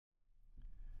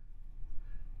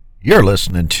You're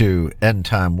listening to End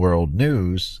Time World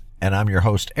News, and I'm your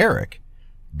host, Eric.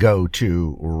 Go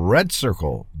to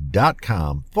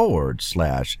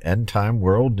redcircle.com/End Time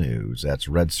World News. That's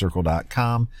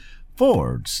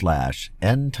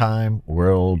redcircle.com/End Time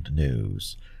World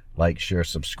News. Like, share,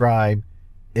 subscribe.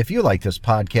 If you like this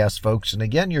podcast, folks, and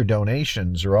again, your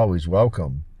donations are always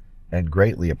welcome and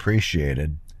greatly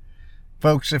appreciated.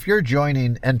 Folks, if you're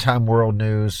joining End Time World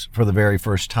News for the very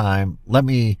first time, let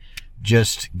me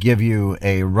just give you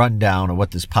a rundown of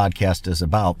what this podcast is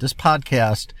about. This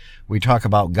podcast, we talk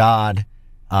about God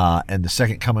and the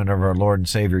second coming of our Lord and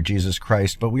Savior, Jesus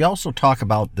Christ, but we also talk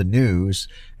about the news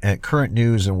and current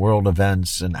news and world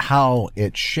events and how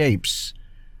it shapes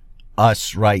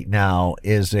us right now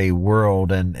as a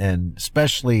world, and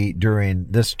especially during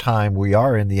this time. We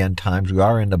are in the end times. We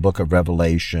are in the book of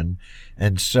Revelation.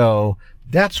 And so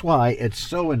that's why it's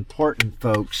so important,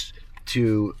 folks,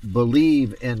 to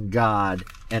believe in God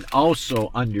and also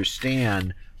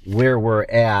understand where we're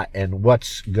at and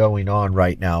what's going on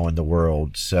right now in the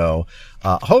world. So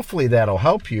hopefully that'll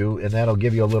help you, and that'll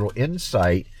give you a little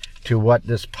insight to what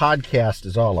this podcast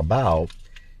is all about.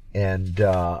 And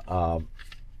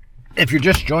if you're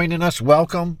just joining us,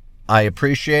 welcome. I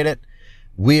appreciate it.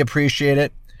 We appreciate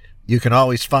it. You can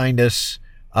always find us,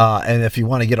 and if you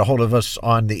want to get a hold of us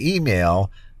on the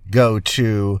email, go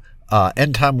to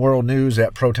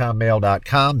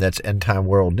endtimeworldnews@protonmail.com. That's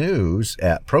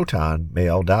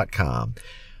endtimeworldnews@protonmail.com.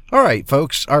 All right,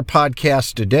 folks, our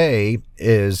podcast today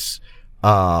is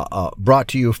brought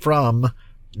to you from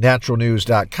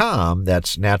naturalnews.com.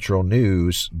 That's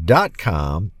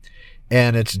naturalnews.com.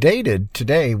 And it's dated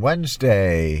today,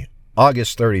 Wednesday,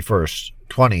 August 31st,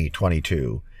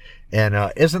 2022.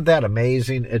 And isn't that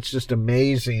amazing? It's just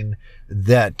amazing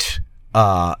that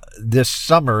this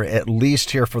summer, at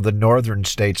least here for the northern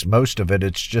states, most of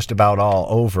it's just about all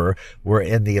over. We're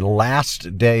in the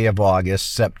last day of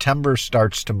August. September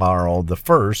starts tomorrow, the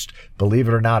 1st. Believe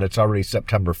it or not, it's already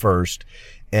September 1st.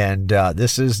 And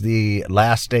this is the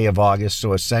last day of August.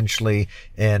 So essentially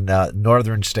in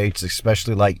northern states,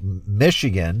 especially like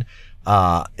Michigan,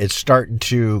 it's starting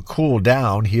to cool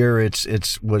down. Here it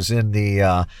was in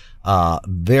the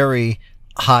very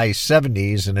high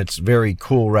 70s, and it's very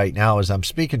cool right now as I'm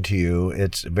speaking to you.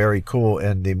 It's very cool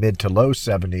in the mid to low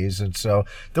 70s, and so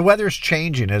the weather's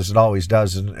changing as it always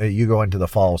does, and you go into the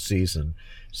fall season.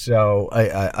 So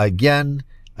again,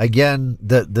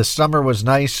 the summer was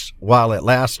nice while it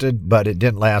lasted, but it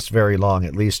didn't last very long,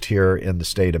 at least here in the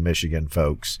state of Michigan,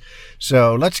 folks.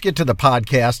 So let's get to the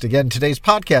podcast. Again, today's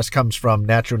podcast comes from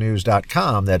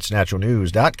naturalnews.com. That's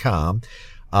naturalnews.com.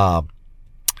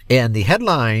 And the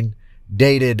headline,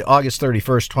 dated August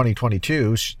 31st,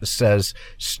 2022, says,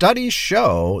 studies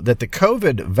show that the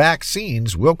COVID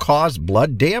vaccines will cause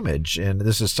blood damage. And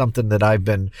this is something that I've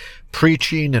been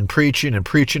preaching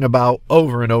about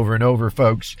over and over and over,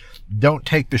 folks. Don't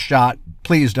take the shot.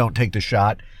 Please don't take the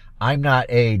shot. I'm not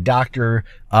a doctor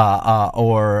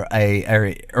or a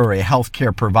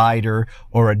healthcare provider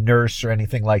or a nurse or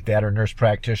anything like that, or nurse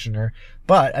practitioner.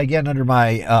 But again, under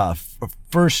my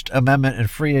First Amendment and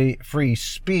free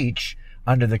speech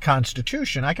under the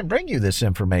Constitution, I can bring you this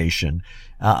information.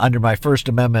 Under my First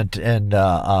Amendment and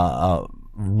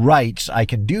rights, I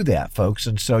can do that, folks.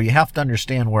 And so you have to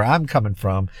understand where I'm coming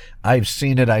from. I've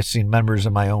seen it. I've seen members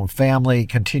of my own family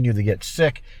continue to get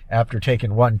sick after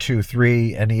taking 1, 2,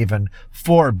 3, and even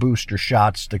 4 booster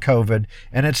shots to COVID.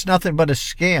 And it's nothing but a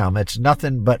scam. It's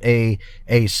nothing but a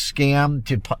scam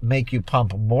to make you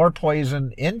pump more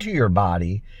poison into your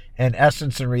body. In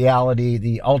essence, in reality,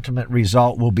 the ultimate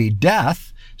result will be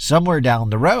death somewhere down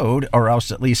the road, or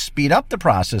else at least speed up the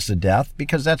process of death,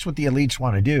 because that's what the elites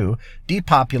want to do,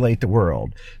 depopulate the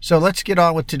world. So let's get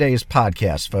on with today's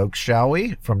podcast, folks, shall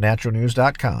we? From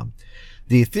naturalnews.com.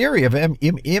 The theory of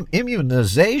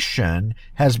immunization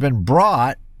has been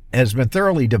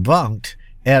thoroughly debunked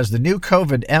as the new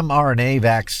COVID mRNA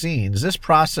vaccines. This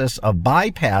process of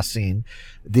bypassing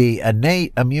the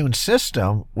innate immune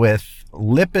system with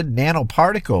lipid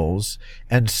nanoparticles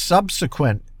and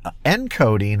subsequent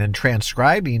encoding and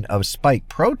transcribing of spike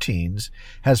proteins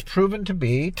has proven to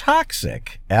be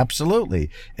toxic.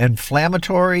 Absolutely.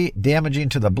 Inflammatory, damaging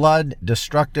to the blood,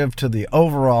 destructive to the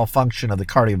overall function of the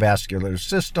cardiovascular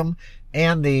system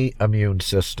and the immune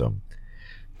system.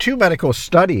 2 medical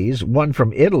studies, one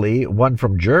from Italy, one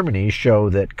from Germany, show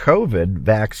that COVID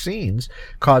vaccines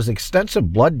cause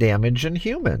extensive blood damage in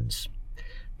humans.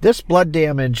 This blood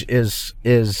damage is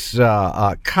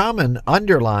a common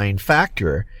underlying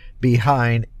factor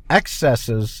behind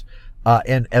excesses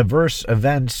and adverse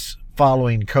events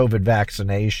following COVID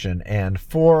vaccination. And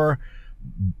 4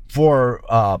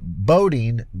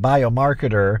 foreboding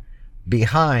biomarker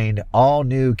behind all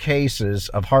new cases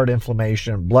of heart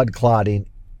inflammation, blood clotting,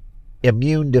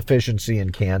 immune deficiency,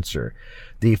 and cancer.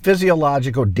 The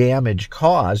physiological damage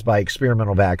caused by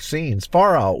experimental vaccines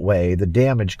far outweigh the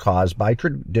damage caused by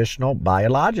traditional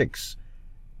biologics.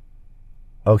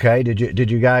 Okay, did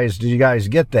you guys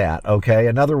get that? Okay,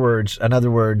 in other words,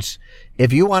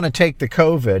 if you want to take the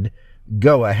COVID,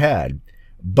 go ahead,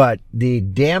 but the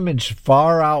damage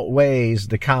far outweighs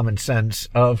the common sense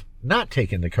of not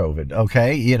taking the COVID.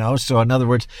 Okay, so in other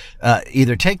words,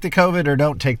 either take the COVID or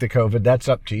don't take the COVID. That's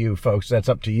up to you, folks. That's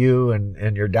up to you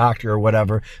and your doctor or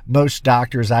whatever. Most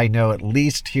doctors I know, at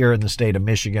least here in the state of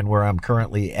Michigan, where I'm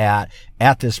currently at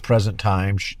this present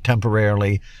time,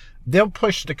 temporarily, they'll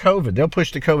push the COVID. They'll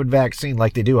push the COVID vaccine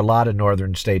like they do a lot of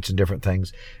northern states and different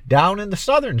things. Down in the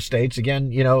southern states, again,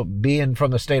 being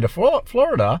from the state of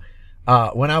Florida,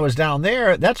 when I was down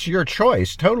there, that's your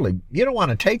choice. Totally. You don't want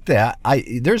to take that.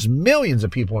 There's millions of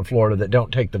people in Florida that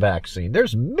don't take the vaccine.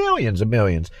 There's millions and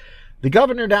millions. The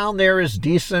governor down there is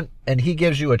decent, and he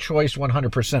gives you a choice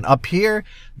 100%. Up here,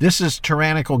 this is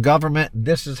tyrannical government.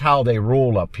 This is how they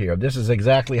rule up here. This is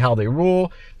exactly how they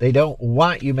rule. They don't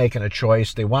want you making a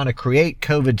choice. They want to create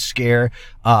COVID scare,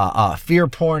 fear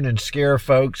porn and scare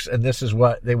folks, and this is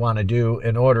what they want to do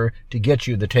in order to get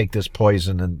you to take this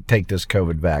poison and take this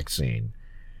COVID vaccine.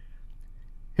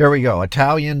 Here we go.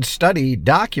 Italian study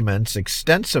documents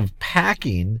extensive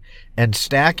packing and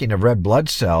stacking of red blood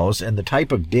cells and the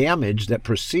type of damage that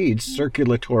precedes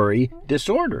circulatory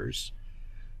disorders.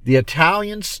 The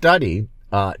Italian study,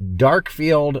 dark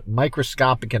field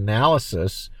microscopic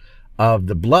analysis of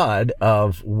the blood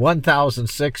of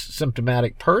 1,006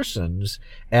 symptomatic persons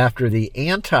after the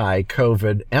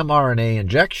anti-COVID mRNA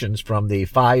injections from the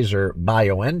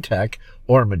Pfizer-BioNTech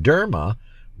or Moderna,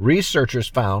 researchers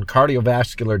found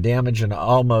cardiovascular damage in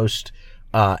almost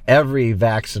every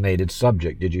vaccinated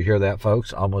subject. Did you hear that,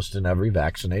 folks? Almost in every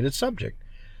vaccinated subject.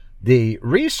 The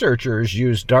researchers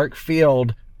used dark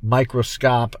field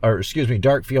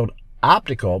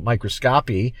optical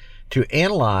microscopy to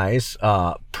analyze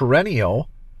perennial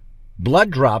blood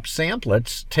drop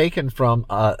samplets taken from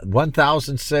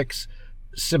 1,006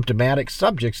 symptomatic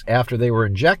subjects after they were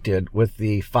injected with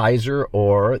the Pfizer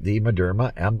or the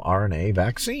Moderna mRNA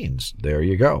vaccines. There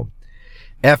you go.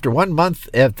 After 1 month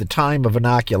at the time of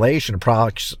inoculation,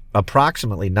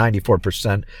 approximately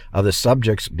 94% of the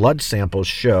subjects' blood samples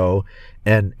show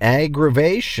an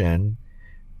aggravation.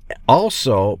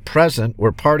 Also present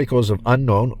were particles of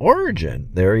unknown origin.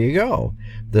 There you go.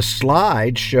 The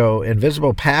slides show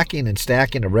invisible packing and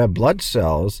stacking of red blood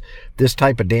cells, this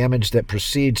type of damage that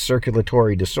precedes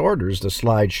circulatory disorders. The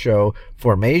slides show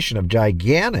formation of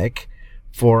gigantic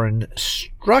foreign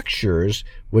structures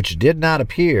which did not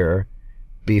appear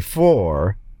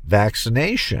before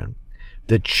vaccination.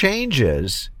 The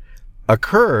changes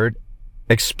occurred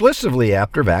explicitly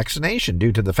after vaccination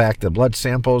due to the fact that blood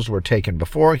samples were taken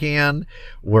beforehand,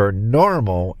 were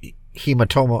normal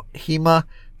hematological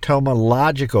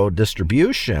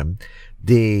distribution.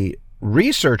 The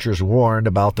researchers warned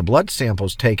about the blood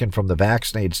samples taken from the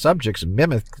vaccinated subjects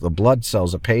mimic the blood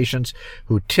cells of patients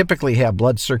who typically have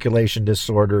blood circulation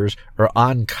disorders or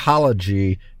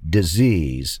oncology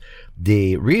disease.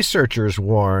 The researchers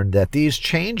warned that these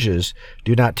changes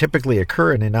do not typically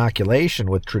occur in inoculation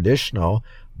with traditional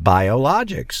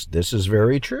biologics. This is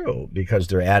very true because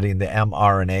they're adding the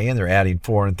mRNA and they're adding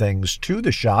foreign things to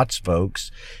the shots,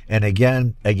 folks. And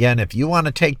again, if you want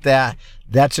to take that,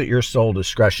 that's at your sole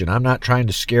discretion. I'm not trying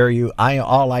to scare you.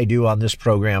 All I do on this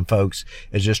program, folks,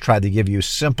 is just try to give you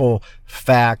simple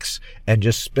facts and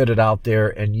just spit it out there,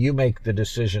 and you make the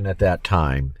decision at that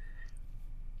time.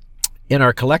 In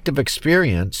our collective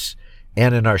experience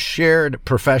and in our shared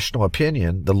professional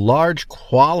opinion, the large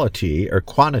quantity of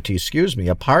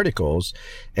particles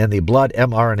in the blood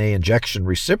mRNA injection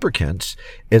reciprocants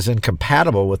is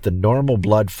incompatible with the normal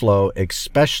blood flow,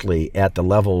 especially at the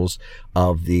levels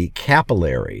of the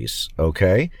capillaries.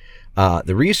 Okay?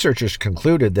 The researchers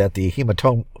concluded that the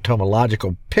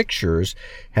hematological pictures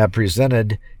have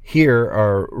presented here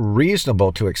are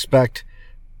reasonable to expect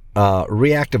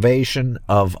reactivation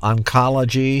of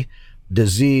oncology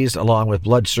disease along with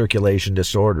blood circulation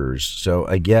disorders. So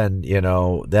again,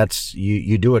 that's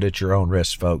you do it at your own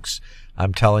risk, folks.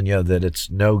 I'm telling you that it's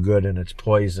no good and it's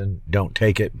poison. Don't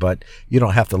take it, but you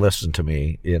don't have to listen to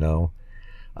me.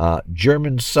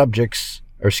 German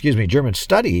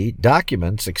study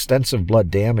documents extensive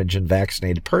blood damage in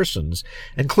vaccinated persons,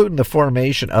 including the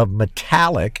formation of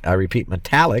metallic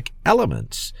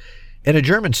elements. In a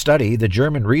German study, the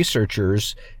German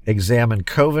researchers examined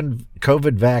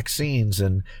COVID vaccines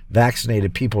in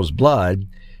vaccinated people's blood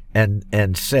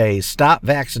and say, stop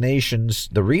vaccinations.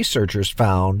 The researchers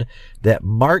found that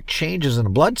marked changes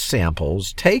in blood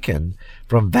samples taken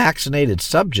from vaccinated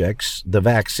subjects. The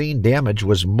vaccine damage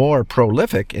was more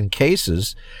prolific in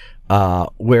cases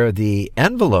where the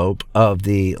envelope of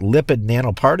the lipid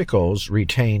nanoparticles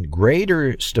retained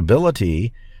greater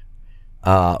stability.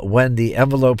 When the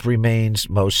envelope remains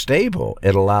most stable,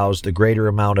 it allows the greater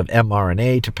amount of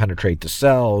mRNA to penetrate the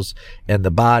cells and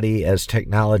the body as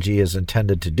technology is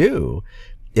intended to do.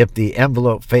 If the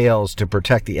envelope fails to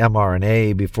protect the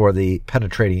mRNA before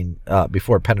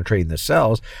penetrating the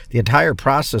cells, the entire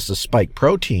process of spike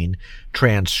protein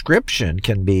transcription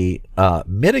can be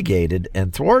mitigated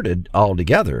and thwarted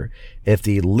altogether. If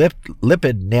the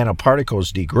lipid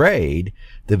nanoparticles degrade,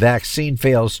 the vaccine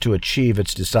fails to achieve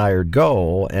its desired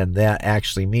goal, and that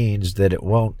actually means that it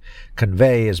won't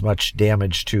convey as much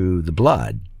damage to the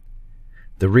blood.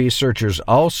 The researchers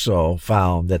also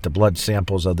found that the blood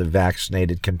samples of the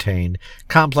vaccinated contained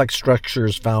complex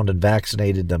structures found in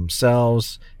vaccinated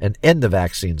themselves and in the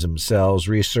vaccines themselves.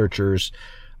 Researchers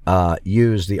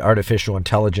used the artificial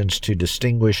intelligence to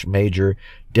distinguish major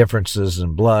differences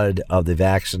in blood of the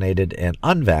vaccinated and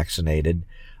unvaccinated,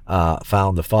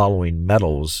 found the following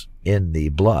metals in the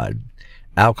blood: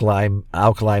 alkali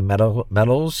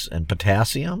metals and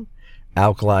potassium,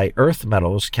 alkali earth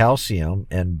metals, calcium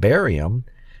and barium,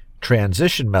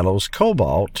 transition metals,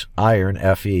 cobalt, iron,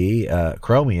 Fe,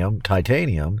 chromium,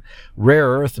 titanium, rare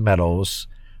earth metals,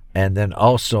 and then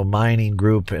also mining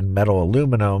group and metal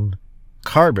aluminum,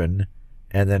 carbon,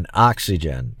 and then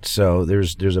oxygen. So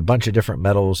there's a bunch of different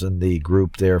metals in the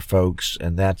group there, folks,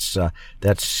 and that's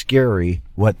scary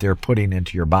what they're putting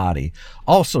into your body.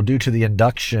 Also, due to the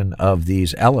induction of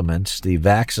these elements, the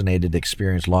vaccinated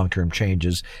experience long-term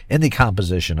changes in the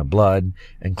composition of blood,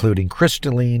 including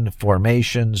crystalline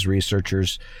formations.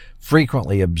 Researchers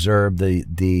frequently observe the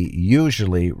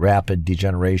usually rapid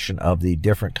degeneration of the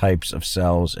different types of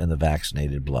cells in the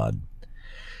vaccinated blood.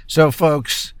 So,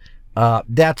 folks,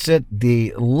 that's it.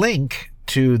 The link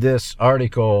to this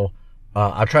article,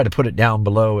 I'll try to put it down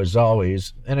below as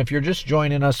always. And if you're just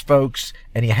joining us, folks,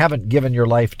 and you haven't given your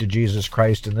life to Jesus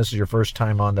Christ, and this is your first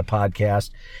time on the podcast,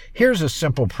 here's a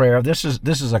simple prayer. This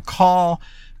is a call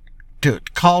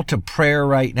to prayer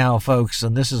right now, folks.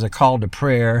 And this is a call to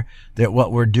prayer that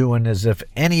what we're doing is, if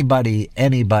anybody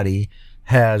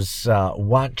has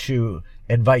want to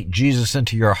invite Jesus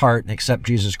into your heart and accept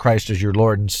Jesus Christ as your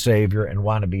Lord and Savior and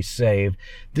want to be saved,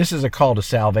 this is a call to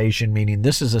salvation, meaning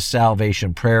this is a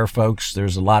salvation prayer, folks.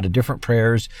 There's a lot of different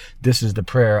prayers. This is the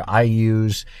prayer I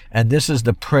use, and this is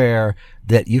the prayer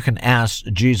that you can ask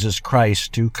Jesus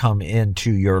Christ to come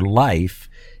into your life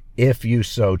if you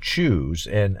so choose.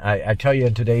 And I tell you,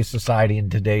 in today's society, in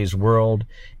today's world,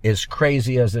 as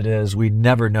crazy as it is, we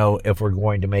never know if we're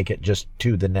going to make it just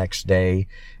to the next day.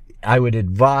 I would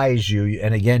advise you,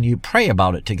 and again, you pray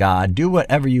about it to God. Do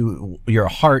whatever your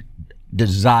heart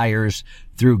desires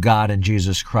through God and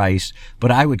Jesus Christ. But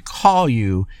I would call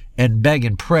you and beg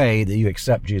and pray that you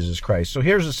accept Jesus Christ. So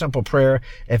here's a simple prayer.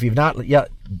 If you've not yet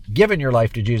given your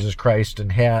life to Jesus Christ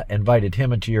and invited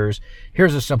Him into yours,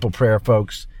 here's a simple prayer,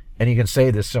 folks. And you can say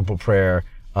this simple prayer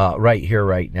right here,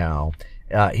 right now.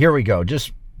 Here we go.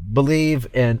 Just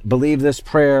believe this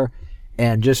prayer.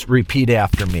 And just repeat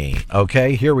after me,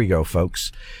 okay? Here we go,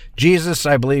 folks. Jesus,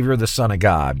 I believe you're the Son of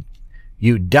God.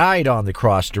 You died on the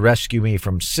cross to rescue me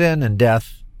from sin and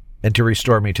death and to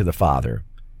restore me to the Father.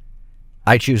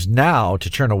 I choose now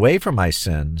to turn away from my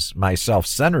sins, my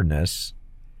self-centeredness,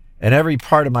 and every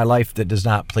part of my life that does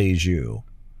not please you.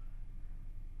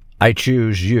 I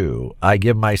choose you. I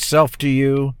give myself to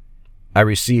you. I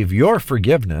receive your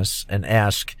forgiveness and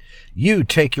ask you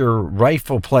take your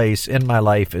rightful place in my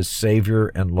life as Savior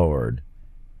and Lord.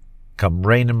 Come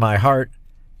reign in my heart,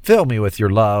 fill me with your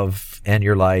love and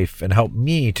your life, and help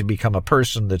me to become a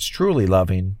person that's truly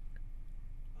loving,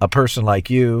 a person like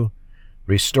you.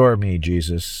 Restore me,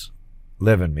 Jesus.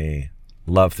 Live in me.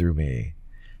 Love through me.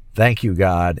 Thank you,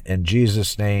 God. In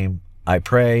Jesus' name I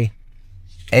pray.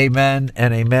 Amen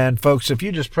and amen. Folks, if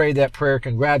you just prayed that prayer,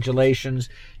 congratulations.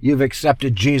 You've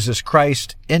accepted Jesus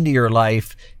Christ into your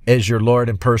life as your Lord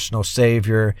and personal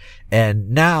Savior.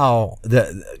 And now,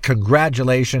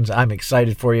 congratulations. I'm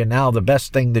excited for you. Now, the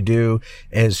best thing to do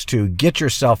is to get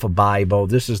yourself a Bible.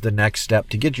 This is the next step,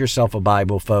 to get yourself a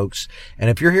Bible, folks. And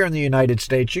if you're here in the United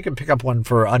States, you can pick up one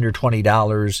for under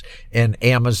 $20 in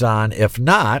Amazon. If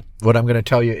not, what I'm going to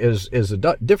tell you is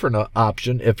a different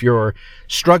option. If you're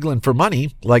struggling for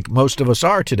money, like most of us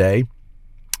are today,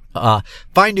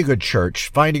 Find a good church.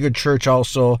 Find a good church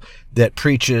also that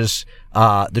preaches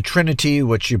the Trinity,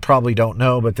 which you probably don't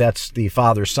know, but that's the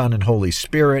Father, Son, and Holy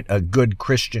Spirit, a good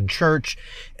Christian church,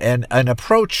 and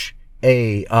approach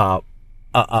a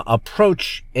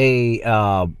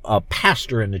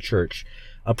pastor in the church.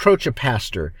 Approach a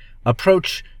pastor.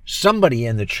 Approach somebody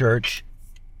in the church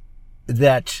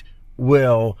that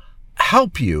will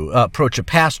help you. Approach a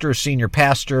pastor, senior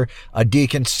pastor, a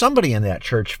deacon, somebody in that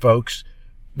church, folks,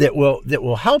 that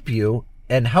will help you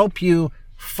and help you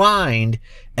find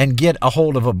and get a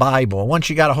hold of a Bible. Once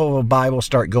you got a hold of a Bible,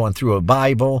 start going through a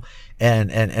Bible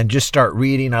and just start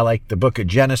reading. I like the book of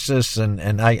Genesis,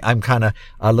 and I'm kind of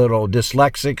a little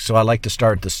dyslexic, so I like to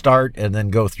start at the start and then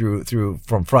go through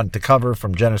from front to cover,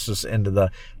 from Genesis into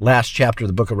the last chapter of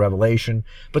the book of Revelation.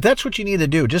 But that's what you need to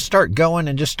do. Just start going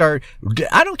and just start.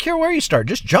 I don't care where you start.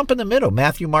 Just jump in the middle.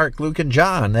 Matthew, Mark, Luke, and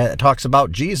John. That talks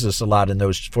about Jesus a lot in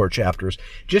those 4 chapters.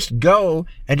 Just go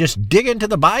and just dig into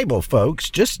the Bible,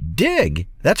 folks. Just dig.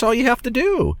 That's all you have to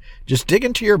do. Just dig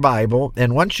into your Bible,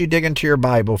 and once you dig into your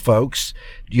Bible, folks,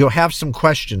 you'll have some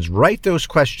questions. Write those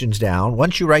questions down.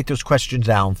 Once you write those questions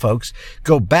down, folks,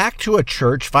 go back to a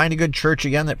church, find a good church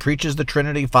again that preaches the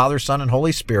Trinity, Father, Son, and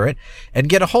Holy Spirit, and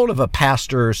get a hold of a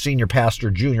pastor, senior pastor,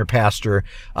 junior pastor,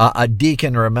 a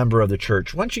deacon, or a member of the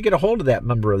church. Once you get a hold of that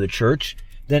member of the church,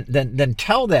 then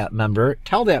tell that member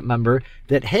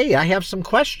that, hey, I have some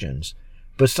questions.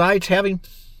 Besides having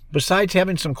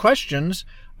some questions,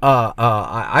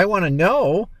 I want to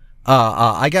know,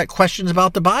 I got questions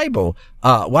about the Bible.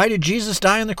 Why did Jesus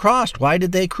die on the cross? Why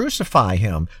did they crucify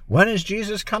him? When is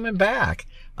Jesus coming back?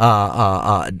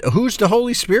 Who's the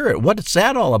Holy Spirit? What's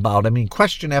that all about? I mean,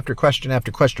 question after question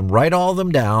after question. Write all of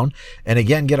them down, and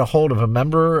again, get a hold of a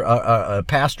member, a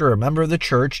pastor, a member of the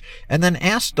church, and then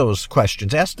ask those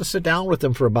questions. Ask to sit down with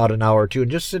them for about an hour or two, and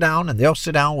just sit down, and they'll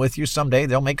sit down with you someday.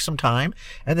 They'll make some time,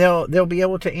 and they'll be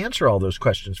able to answer all those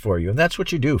questions for you. And that's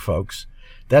what you do, folks.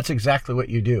 That's exactly what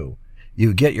you do.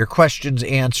 You get your questions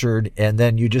answered, and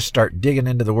then you just start digging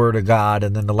into the Word of God.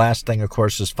 And then the last thing, of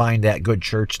course, is find that good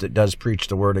church that does preach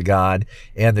the Word of God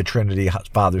and the Trinity,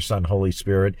 Father, Son, Holy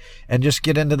Spirit, and just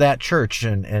get into that church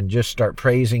and just start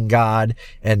praising God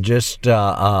and just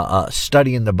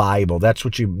studying the Bible. That's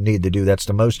what you need to do. That's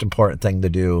the most important thing to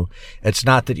do. It's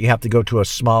not that you have to go to a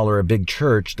small or a big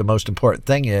church. The most important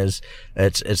thing is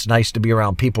it's nice to be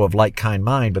around people of like-kind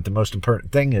mind, but the most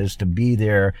important thing is to be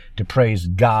there to praise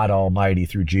God Almighty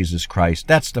through Jesus Christ.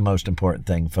 That's the most important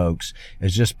thing, folks,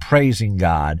 is just praising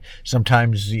God.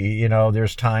 Sometimes,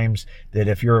 there's times that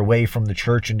if you're away from the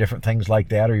church and different things like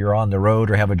that, or you're on the road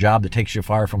or have a job that takes you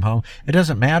far from home, it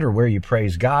doesn't matter where you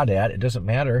praise God at. It doesn't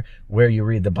matter where you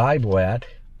read the Bible at.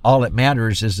 All it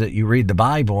matters is that you read the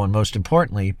Bible, and most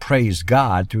importantly, praise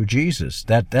God through Jesus.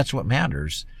 That's what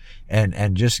matters.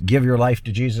 And just give your life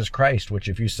to Jesus Christ, which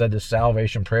if you said the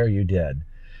salvation prayer, you did.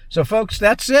 So, folks,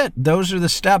 that's it. Those are the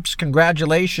steps.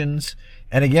 Congratulations.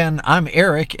 And again, I'm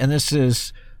Eric, and this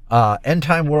is End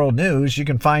Time World News. You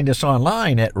can find us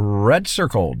online at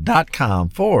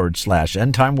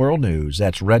redcircle.com/End Time World News.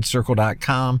 That's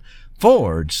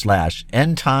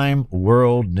redcircle.com/End Time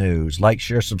World News. Like,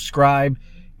 share, subscribe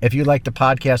if you like the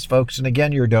podcast, folks. And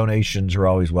again, your donations are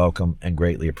always welcome and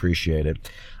greatly appreciated.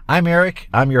 I'm Eric.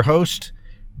 I'm your host.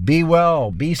 Be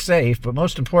well, be safe, but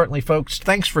most importantly, folks,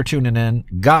 thanks for tuning in.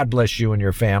 God bless you and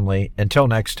your family. Until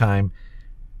next time,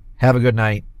 have a good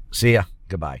night. See ya.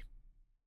 Goodbye.